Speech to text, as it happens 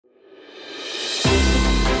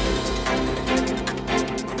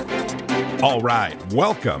All right,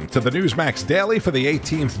 welcome to the Newsmax Daily for the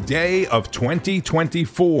 18th day of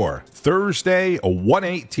 2024, Thursday,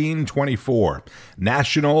 1/18/24,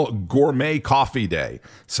 National Gourmet Coffee Day,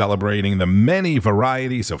 celebrating the many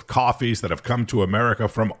varieties of coffees that have come to America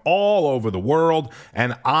from all over the world,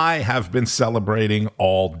 and I have been celebrating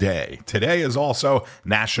all day. Today is also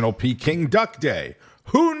National Peking Duck Day.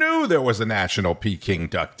 Who knew there was a National Peking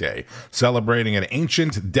Duck Day? Celebrating an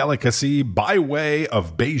ancient delicacy by way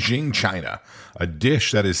of Beijing, China. A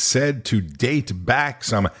dish that is said to date back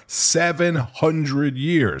some 700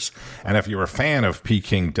 years. And if you're a fan of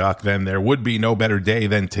Peking duck, then there would be no better day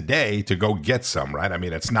than today to go get some, right? I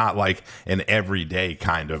mean, it's not like an everyday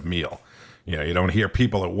kind of meal. You know, you don't hear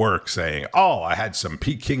people at work saying, "Oh, I had some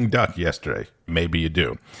Peking duck yesterday." Maybe you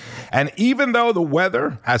do. And even though the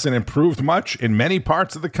weather hasn't improved much in many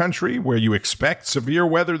parts of the country where you expect severe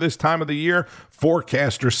weather this time of the year,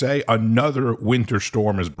 forecasters say another winter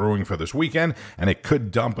storm is brewing for this weekend, and it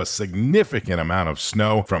could dump a significant amount of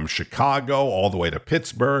snow from Chicago all the way to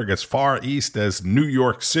Pittsburgh, as far east as New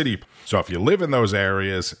York City. So if you live in those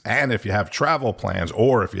areas, and if you have travel plans,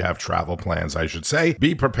 I should say,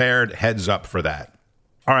 be prepared, heads up for that.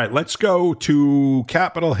 All right, let's go to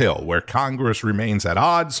Capitol Hill, where Congress remains at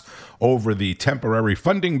odds over the temporary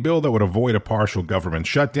funding bill that would avoid a partial government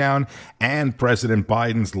shutdown and President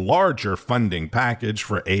Biden's larger funding package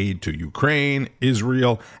for aid to Ukraine,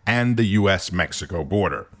 Israel, and the U.S.-Mexico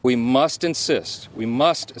border. We must insist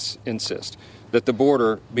that the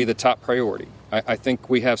border be the top priority. I think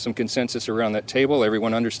we have some consensus around that table.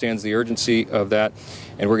 Everyone understands the urgency of that,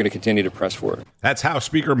 and we're going to continue to press for it. That's House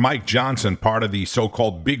Speaker Mike Johnson, part of the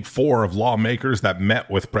so-called Big Four of lawmakers that met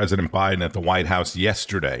with President Biden at the White House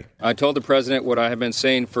yesterday. I told the president what I have been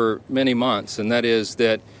saying for many months, and that is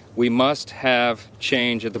that we must have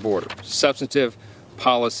change at the border, substantive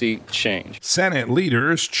policy change. Senate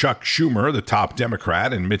leaders Chuck Schumer, the top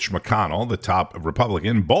Democrat, and Mitch McConnell, the top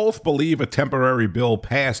Republican, both believe a temporary bill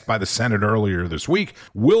passed by the Senate earlier this week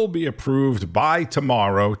will be approved by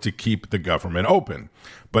tomorrow to keep the government open.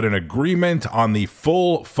 But an agreement on the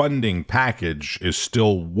full funding package is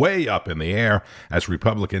still way up in the air as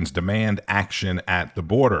Republicans demand action at the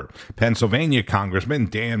border. Pennsylvania Congressman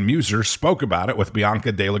Dan Muser spoke about it with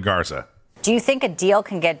Bianca De La Garza. Do you think a deal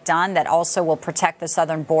can get done that also will protect the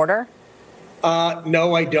southern border?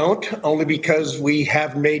 No, I don't, only because we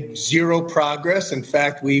have made zero progress. In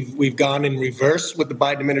fact, we've gone in reverse with the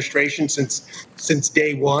Biden administration since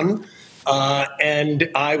day one. And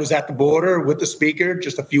I was at the border with the speaker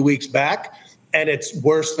just a few weeks back, and it's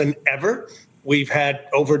worse than ever. We've had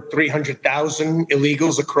over 300,000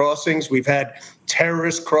 illegals at crossings. We've had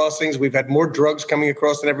terrorist crossings. We've had more drugs coming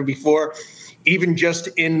across than ever before. Even just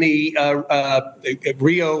in the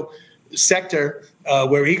Rio sector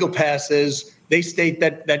where Eagle Pass is, they state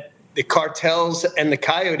that the cartels and the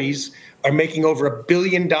coyotes are making over $1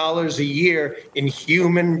 billion a year in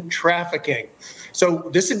human trafficking.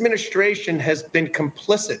 So this administration has been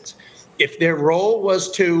complicit. If their role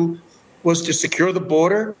was to secure the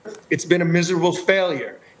border, it's been a miserable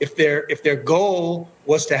failure. If their goal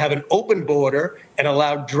was to have an open border and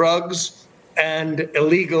allow drugs and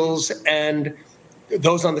illegals and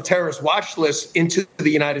those on the terrorist watch list into the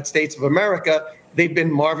United States of America, they've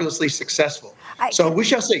been marvelously successful. So we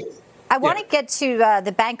shall see. I want to get to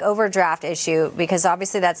the bank overdraft issue, because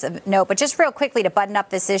obviously that's a no. But just real quickly to button up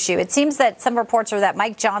this issue, it seems that some reports are that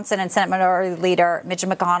Mike Johnson and Senate Minority Leader Mitch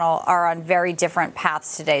McConnell are on very different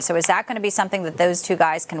paths today. So is that going to be something that those two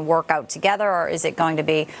guys can work out together, or is it going to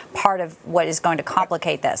be part of what is going to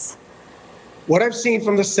complicate this? What I've seen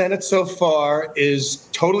from the Senate so far is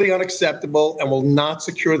totally unacceptable and will not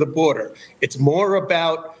secure the border. It's more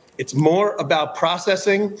about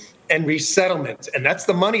processing and resettlement. And that's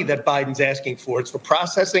the money that Biden's asking for. It's for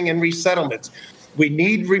processing and resettlement. We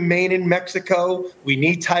need Remain in Mexico. We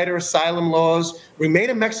need tighter asylum laws. Remain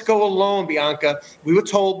in Mexico alone, Bianca, we were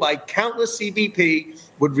told by countless CBP,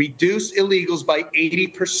 would reduce illegals by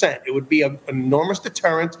 80%. It would be an enormous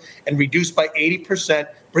deterrent and reduced by 80%.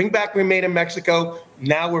 Bring back Remain in Mexico.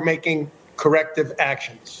 Now we're making corrective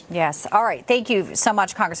actions. Yes. All right. Thank you so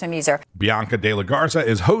much, Congressman Muser. Bianca De La Garza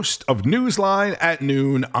is host of Newsline at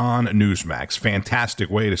noon on Newsmax. Fantastic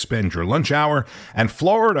way to spend your lunch hour. And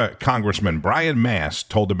Florida Congressman Brian Mast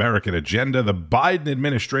told American Agenda the Biden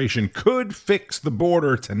administration could fix the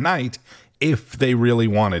border tonight if they really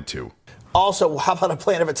wanted to. Also, how about a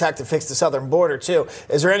plan of attack to fix the southern border, too?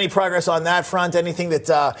 Is there any progress on that front? Anything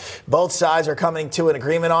that both sides are coming to an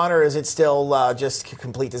agreement on, or is it still just a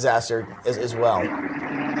complete disaster as well?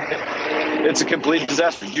 It's a complete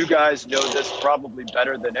disaster. You guys know this probably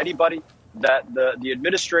better than anybody, that the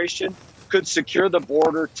administration could secure the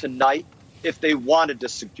border tonight if they wanted to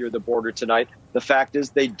secure the border tonight. The fact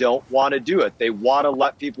is they don't want to do it. They want to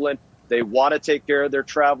let people in. They want to take care of their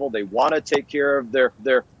travel. They want to take care of their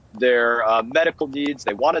medical needs.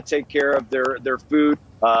 They want to take care of their food,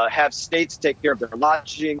 have states take care of their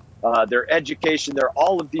lodging, their education. There are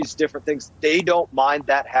all of these different things. They don't mind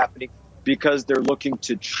that happening because they're looking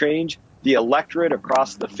to change the electorate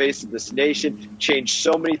across the face of this nation, change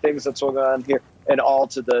so many things that's going on here, and all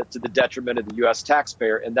to the detriment of the U.S.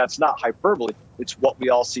 taxpayer. And that's not hyperbole. It's what we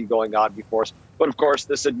all see going on before us. But of course,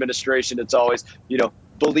 this administration, it's always,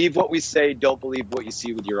 believe what we say, don't believe what you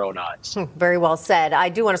see with your own eyes. Very well said. I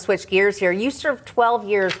do want to switch gears here. You served 12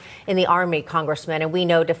 years in the Army, Congressman, and we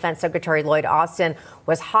know Defense Secretary Lloyd Austin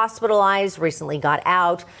was hospitalized, recently got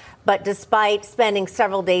out. But despite spending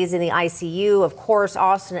several days in the ICU, of course,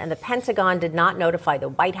 Austin and the Pentagon did not notify the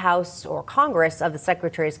White House or Congress of the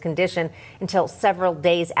secretary's condition until several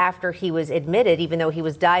days after he was admitted, even though he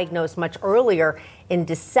was diagnosed much earlier in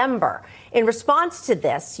December. In response to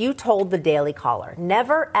this, you told the Daily Caller,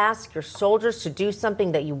 never ask your soldiers to do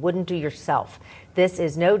something that you wouldn't do yourself. There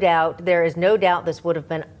is no doubt this would have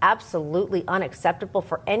been absolutely unacceptable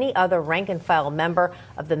for any other rank and file member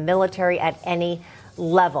of the military at any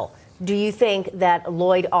level. Do you think that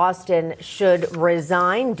Lloyd Austin should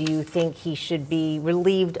resign? Do you think he should be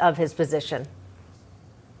relieved of his position?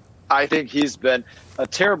 I think he's been a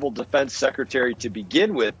terrible defense secretary to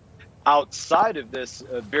begin with, outside of this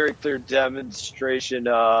very clear demonstration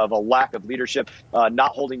of a lack of leadership,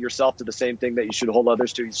 not holding yourself to the same thing that you should hold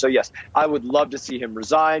others to. So, yes, I would love to see him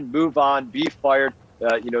resign, move on, be fired.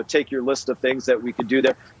 Take your list of things that we could do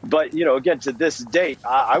there. But, again, to this date,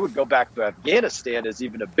 I would go back to Afghanistan as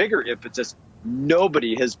even a bigger impetus.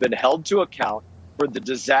 Nobody has been held to account for the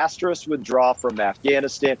disastrous withdrawal from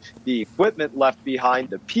Afghanistan, the equipment left behind,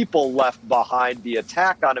 the people left behind, the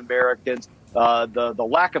attack on Americans, the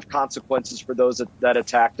lack of consequences for those that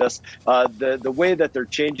attacked us, the way that they're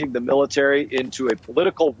changing the military into a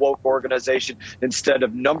political woke organization instead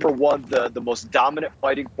of, number one, the most dominant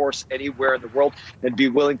fighting force anywhere in the world, and be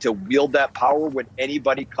willing to wield that power when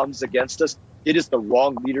anybody comes against us. It is the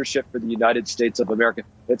wrong leadership for the United States of America.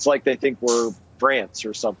 It's like they think we're France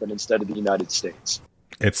or something instead of the United States.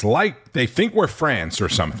 It's like they think we're France or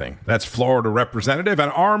something. That's Florida Representative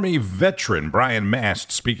and Army veteran Brian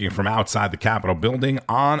Mast speaking from outside the Capitol building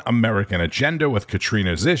on American Agenda with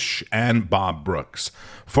Katrina Zisch and Bob Brooks.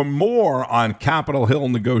 For more on Capitol Hill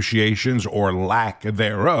negotiations or lack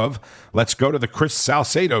thereof, let's go to the Chris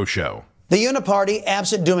Salcedo Show. The Uniparty,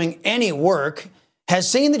 absent doing any work, has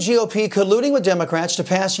seen the GOP colluding with Democrats to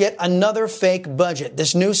pass yet another fake budget.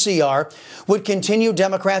 This new CR would continue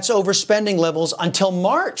Democrats' overspending levels until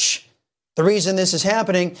March. The reason this is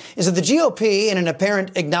happening is that the GOP, in an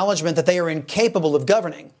apparent acknowledgement that they are incapable of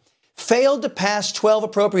governing, failed to pass 12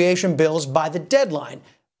 appropriation bills by the deadline.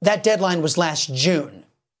 That deadline was last June.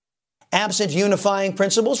 Absent unifying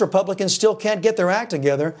principles, Republicans still can't get their act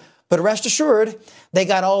together, but rest assured, they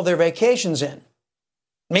got all their vacations in.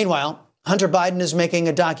 Meanwhile, Hunter Biden is making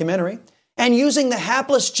a documentary and using the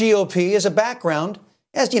hapless GOP as a background,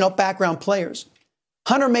 background players.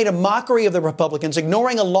 Hunter made a mockery of the Republicans,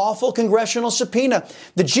 ignoring a lawful congressional subpoena.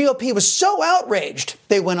 The GOP was so outraged,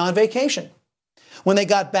 they went on vacation. When they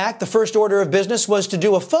got back, the first order of business was to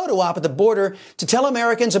do a photo op at the border to tell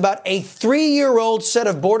Americans about a 3-year-old set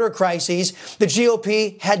of border crises the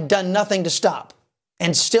GOP had done nothing to stop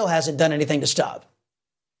and still hasn't done anything to stop.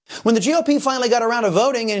 When the GOP finally got around to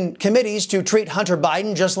voting in committees to treat Hunter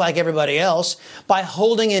Biden just like everybody else by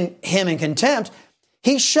holding him in contempt,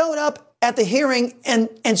 he showed up at the hearing and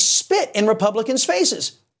spit in Republicans'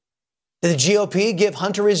 faces. Did the GOP give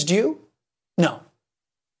Hunter his due? No.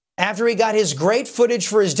 After he got his great footage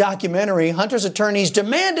for his documentary, Hunter's attorneys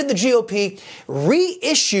demanded the GOP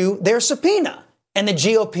reissue their subpoena, and the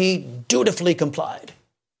GOP dutifully complied.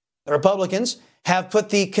 The Republicans have put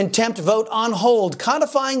the contempt vote on hold,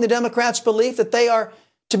 codifying the Democrats' belief that they are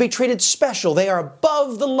to be treated special. They are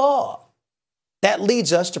above the law. That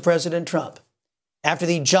leads us to President Trump. After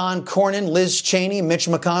the John Cornyn, Liz Cheney, Mitch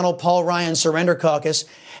McConnell, Paul Ryan surrender caucus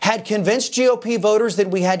had convinced GOP voters that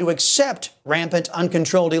we had to accept rampant,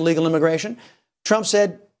 uncontrolled illegal immigration, Trump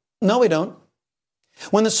said, no, we don't.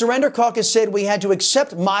 When the surrender caucus said we had to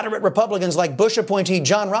accept moderate Republicans like Bush appointee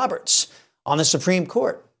John Roberts on the Supreme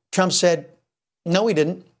Court, Trump said, no, we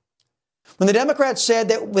didn't. When the Democrats said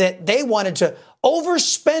that they wanted to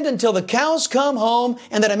overspend until the cows come home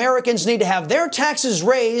and that Americans need to have their taxes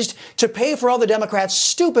raised to pay for all the Democrats'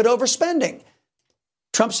 stupid overspending,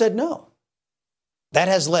 Trump said no. That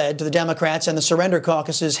has led to the Democrats and the surrender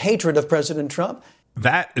caucus's hatred of President Trump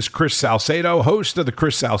That is Chris Salcedo, host of the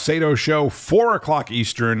Chris Salcedo Show, 4 o'clock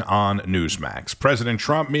Eastern on Newsmax. President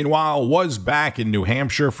Trump, meanwhile, was back in New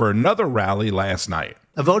Hampshire for another rally last night.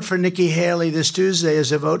 A vote for Nikki Haley this Tuesday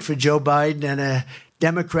is a vote for Joe Biden and a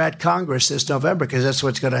Democrat Congress this November, because that's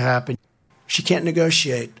what's going to happen. She can't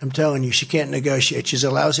negotiate. I'm telling you, she can't negotiate. She's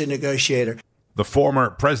a lousy negotiator. The former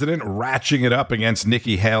president ratcheting it up against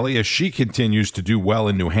Nikki Haley as she continues to do well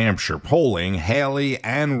in New Hampshire polling. Haley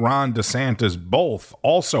and Ron DeSantis both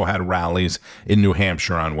also had rallies in New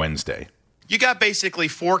Hampshire on Wednesday. You got basically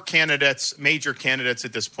 4 candidates, major candidates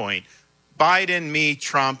at this point: Biden, me,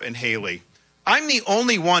 Trump, and Haley. I'm the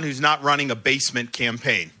only one who's not running a basement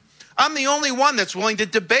campaign. I'm the only one that's willing to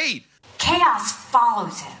debate. Chaos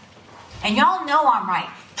follows him. And y'all know I'm right.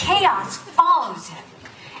 Chaos follows him.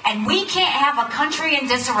 And we can't have a country in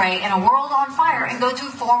disarray and a world on fire and go through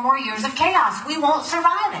 4 more years of chaos. We won't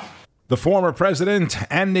survive it. The former president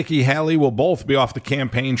and Nikki Haley will both be off the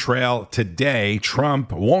campaign trail today.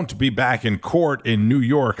 Trump won't be back in court in New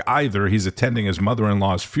York either. He's attending his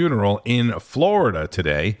mother-in-law's funeral in Florida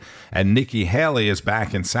today. And Nikki Haley is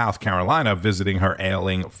back in South Carolina visiting her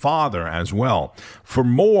ailing father as well. For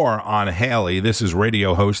more on Haley, this is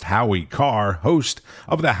radio host Howie Carr, host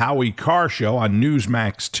of the Howie Carr Show on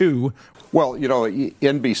Newsmax 2. Well, you know,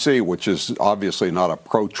 NBC, which is obviously not a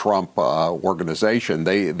pro-Trump organization,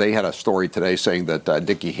 they had a story today saying that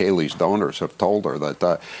Nikki Haley's donors have told her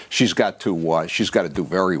that she's got to do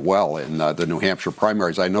very well in the New Hampshire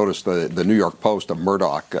primaries. I noticed the New York Post, a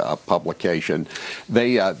Murdoch publication,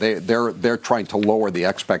 they're trying to lower the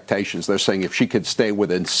expectations. They're saying if she could stay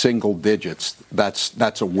within single digits,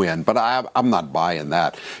 that's a win. But I'm not buying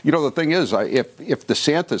that. You know, the thing is, if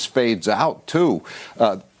DeSantis fades out too.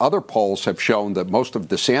 Other polls have shown that most of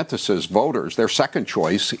DeSantis's voters, their second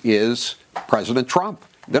choice is President Trump.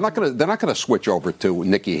 They're not going to switch over to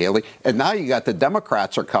Nikki Haley. And now you got the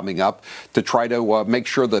Democrats are coming up to try to make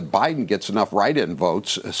sure that Biden gets enough write-in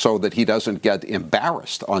votes so that he doesn't get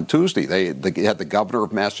embarrassed on Tuesday. They had the governor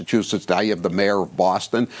of Massachusetts. Now you have the mayor of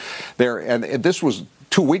Boston. And this was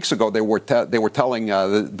 2 weeks ago. They were telling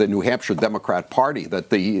the New Hampshire Democrat Party that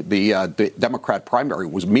the Democrat primary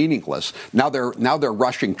was meaningless. Now they're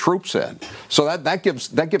rushing troops in. So that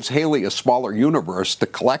gives Haley a smaller universe to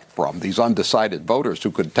collect from, these undecided voters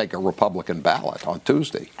who could take a Republican ballot on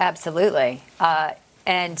Tuesday. Absolutely.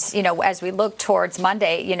 And, you know, as we look towards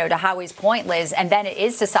Monday, you know, to Howie's point, Liz, and then it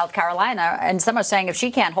is to South Carolina, and some are saying if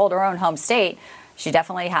she can't hold her own home state, she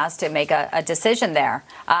definitely has to make a decision there.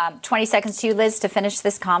 20 seconds to you, Liz, to finish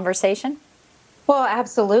this conversation. Well,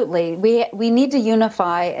 absolutely. We need to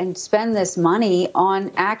unify and spend this money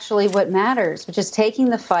on actually what matters, which is taking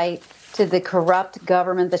the fight to the corrupt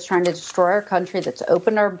government that's trying to destroy our country, that's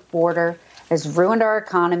opened our border, has ruined our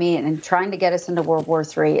economy, and trying to get us into World War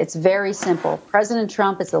III. It's very simple. President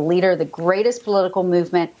Trump is the leader of the greatest political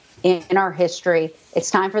movement in our history.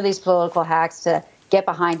 It's time for these political hacks to get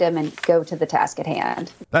behind him and go to the task at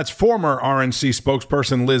hand. That's former RNC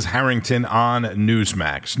spokesperson Liz Harrington on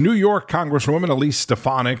Newsmax. New York Congresswoman Elise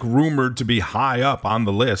Stefanik, rumored to be high up on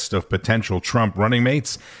the list of potential Trump running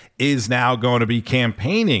mates, is now going to be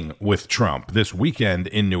campaigning with Trump this weekend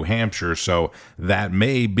in New Hampshire, so that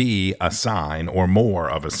may be a sign, or more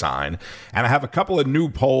of a sign. And I have a couple of new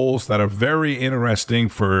polls that are very interesting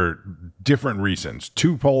for different reasons.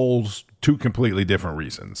 2 polls, 2 completely different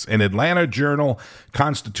reasons. An Atlanta Journal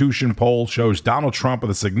Constitution poll shows Donald Trump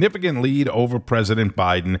with a significant lead over President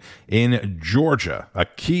Biden in Georgia, a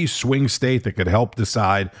key swing state that could help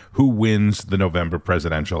decide who wins the November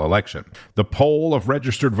presidential election. The poll of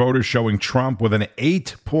registered voters showing Trump with an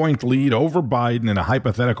 8-point lead over Biden in a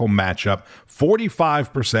hypothetical matchup,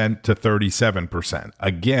 45% to 37%.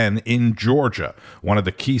 Again, in Georgia, one of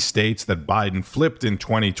the key states that Biden flipped in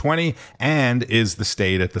 2020 and is the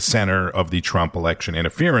state at the center of the Trump election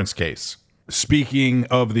interference case. Speaking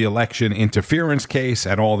of the election interference case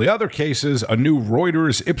and all the other cases, a new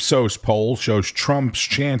Reuters Ipsos poll shows Trump's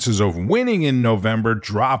chances of winning in November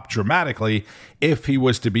drop dramatically if he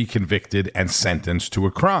was to be convicted and sentenced to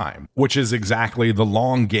a crime, which is exactly the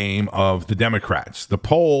long game of the Democrats. The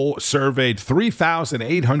poll surveyed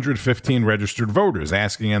 3,815 registered voters,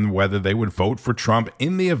 asking them whether they would vote for Trump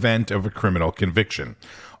in the event of a criminal conviction.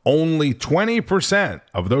 Only 20%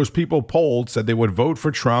 of those people polled said they would vote for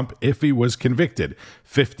Trump if he was convicted,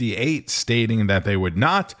 58 stating that they would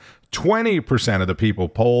not. 20% of the people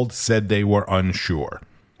polled said they were unsure.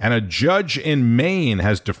 And a judge in Maine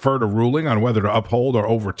has deferred a ruling on whether to uphold or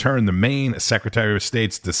overturn the Maine Secretary of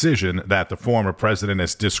State's decision that the former president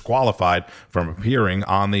is disqualified from appearing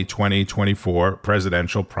on the 2024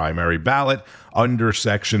 presidential primary ballot under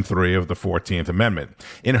Section 3 of the 14th Amendment.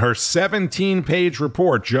 In her 17-page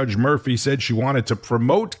report, Judge Murphy said she wanted to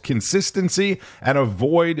promote consistency and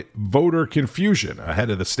avoid voter confusion ahead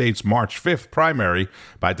of the state's March 5th primary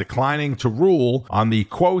by declining to rule on the,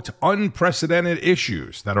 quote, unprecedented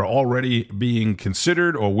issues that are already being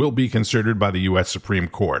considered or will be considered by the U.S. Supreme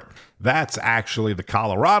Court. That's actually the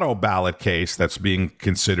Colorado ballot case that's being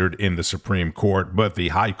considered in the Supreme Court, but the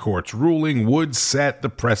High Court's ruling would set the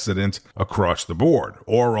precedent across the board.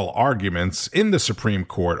 Oral arguments in the Supreme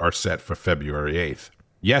Court are set for February 8th.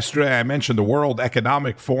 Yesterday, I mentioned the World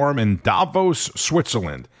Economic Forum in Davos,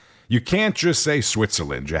 Switzerland. You can't just say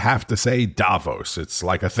Switzerland. You have to say Davos. It's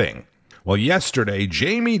like a thing. Well, yesterday,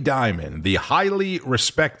 Jamie Dimon, the highly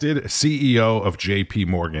respected CEO of J.P.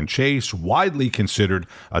 Morgan Chase, widely considered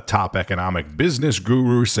a top economic business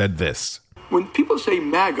guru, said this. When people say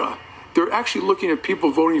MAGA, they're actually looking at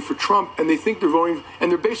people voting for Trump, and they think they're voting,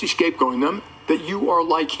 and they're basically scapegoating them, that you are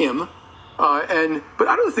like him. But I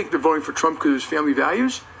don't think they're voting for Trump because of his family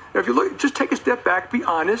values. And if you look, just take a step back, be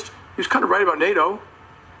honest. He was kind of right about NATO,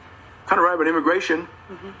 kind of right about immigration.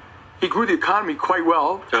 Mm-hmm. He grew the economy quite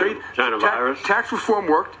well. China virus. Tax reform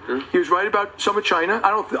worked. Mm-hmm. He was right about some of China. I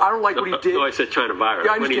don't like what he did. No, I said China virus.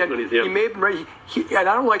 Yeah, I understand. He may have been right. And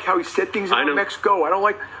I don't like how he said things about Mexico.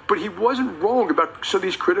 But he wasn't wrong about some of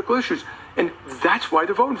these critical issues. And that's why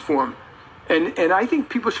they're voting for him. And I think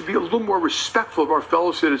people should be a little more respectful of our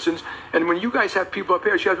fellow citizens. And when you guys have people up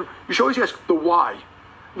here, you should always ask the why.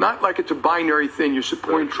 Not like it's a binary thing. You're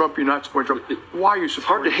supporting Trump, you're not supporting Trump. Why are you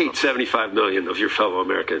supporting Trump? It's hard to hate 75 million of your fellow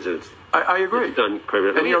Americans. I agree. It's done quite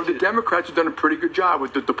and, the Democrats have done a pretty good job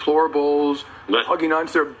with the deplorables, hugging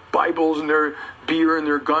onto their Bibles and their beer and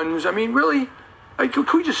their guns. I mean, really,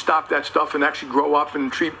 could we just stop that stuff and actually grow up and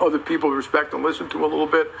treat other people with respect and listen to them a little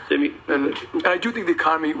bit? And I do think the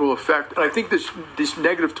economy will affect, and I think this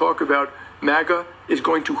negative talk about MAGA is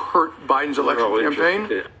going to hurt Biden's election campaign.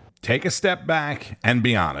 Yeah. Take a step back and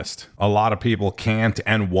be honest. A lot of people can't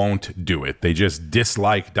and won't do it. They just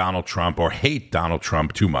dislike Donald Trump or hate Donald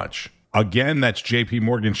Trump too much. Again, that's J.P.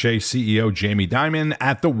 Morgan Chase CEO Jamie Dimon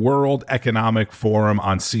at the World Economic Forum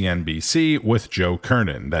on CNBC with Joe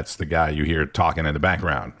Kernan. That's the guy you hear talking in the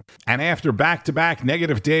background. And after back-to-back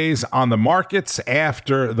negative days on the markets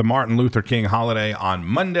after the Martin Luther King holiday on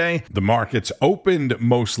Monday, the markets opened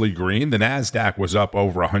mostly green. The NASDAQ was up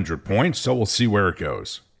over 100 points, so we'll see where it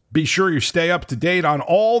goes. Be sure you stay up to date on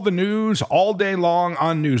all the news all day long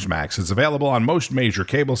on Newsmax. It's available on most major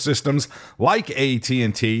cable systems like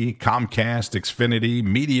AT&T, Comcast, Xfinity,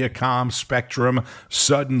 Mediacom, Spectrum,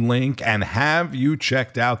 Suddenlink, and have you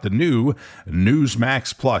checked out the new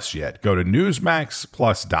Newsmax Plus yet? Go to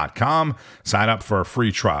newsmaxplus.com, sign up for a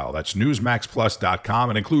free trial. That's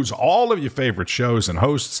newsmaxplus.com. It includes all of your favorite shows and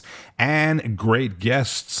hosts and great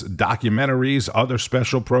guests, documentaries, other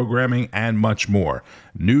special programming, and much more.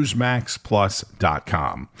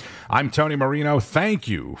 NewsmaxPlus.com. I'm Tony Marino. Thank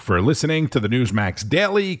you for listening to the Newsmax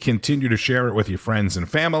Daily. Continue to share it with your friends and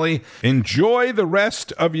family. Enjoy the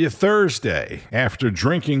rest of your Thursday. After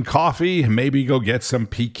drinking coffee, maybe go get some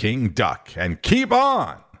Peking duck. And keep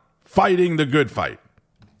on fighting the good fight.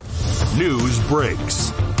 News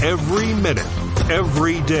breaks every minute,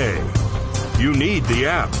 every day. You need the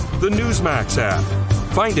app, the Newsmax app.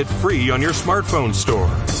 Find it free on your smartphone store.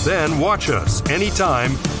 Then watch us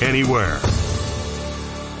anytime, anywhere.